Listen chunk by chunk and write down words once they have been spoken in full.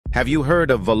Have you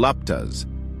heard of Voluptas,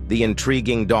 the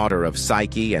intriguing daughter of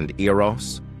Psyche and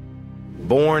Eros?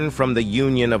 Born from the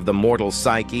union of the mortal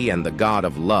Psyche and the god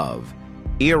of love,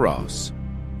 Eros,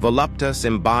 Voluptas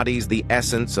embodies the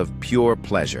essence of pure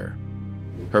pleasure.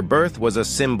 Her birth was a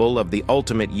symbol of the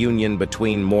ultimate union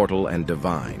between mortal and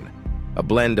divine, a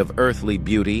blend of earthly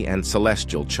beauty and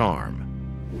celestial charm.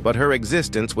 But her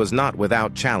existence was not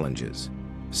without challenges.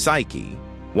 Psyche,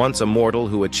 once a mortal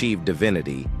who achieved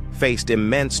divinity, faced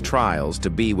immense trials to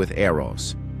be with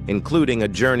Eros, including a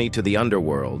journey to the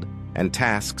underworld and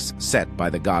tasks set by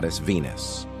the goddess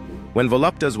Venus. When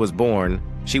Voluptas was born,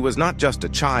 she was not just a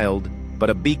child,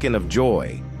 but a beacon of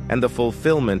joy and the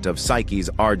fulfillment of Psyche's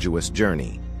arduous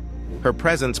journey. Her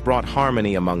presence brought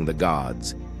harmony among the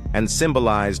gods and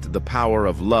symbolized the power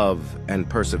of love and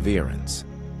perseverance.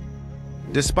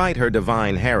 Despite her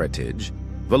divine heritage,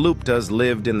 Voluptas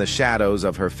lived in the shadows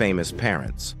of her famous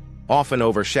parents, often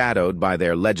overshadowed by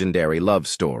their legendary love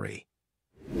story.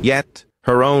 Yet,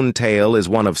 her own tale is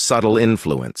one of subtle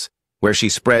influence, where she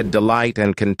spread delight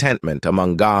and contentment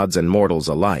among gods and mortals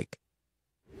alike.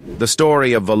 The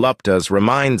story of Voluptas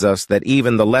reminds us that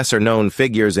even the lesser-known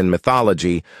figures in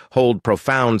mythology hold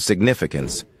profound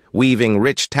significance, weaving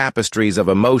rich tapestries of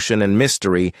emotion and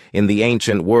mystery in the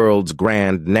ancient world's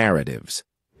grand narratives.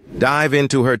 Dive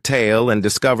into her tale and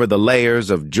discover the layers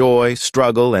of joy,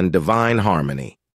 struggle, and divine harmony.